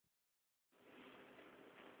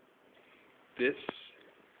This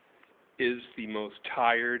is the most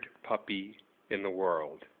tired puppy in the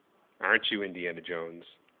world. Aren't you, Indiana Jones?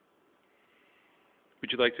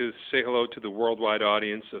 Would you like to say hello to the worldwide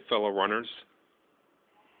audience of fellow runners?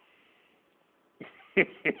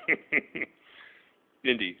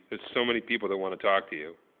 Indy, there's so many people that want to talk to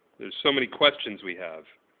you. There's so many questions we have.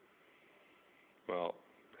 Well,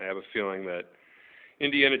 I have a feeling that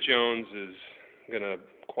Indiana Jones is going to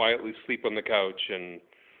quietly sleep on the couch and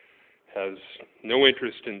has no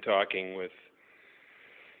interest in talking with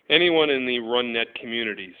anyone in the RunNet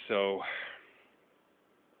community, so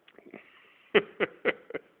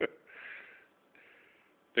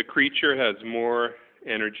the creature has more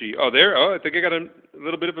energy. Oh, I think I got a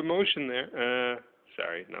little bit of emotion there.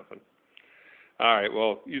 Sorry, nothing. All right,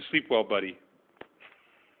 well, you sleep well, buddy.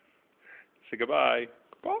 Say goodbye.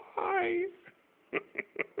 Bye.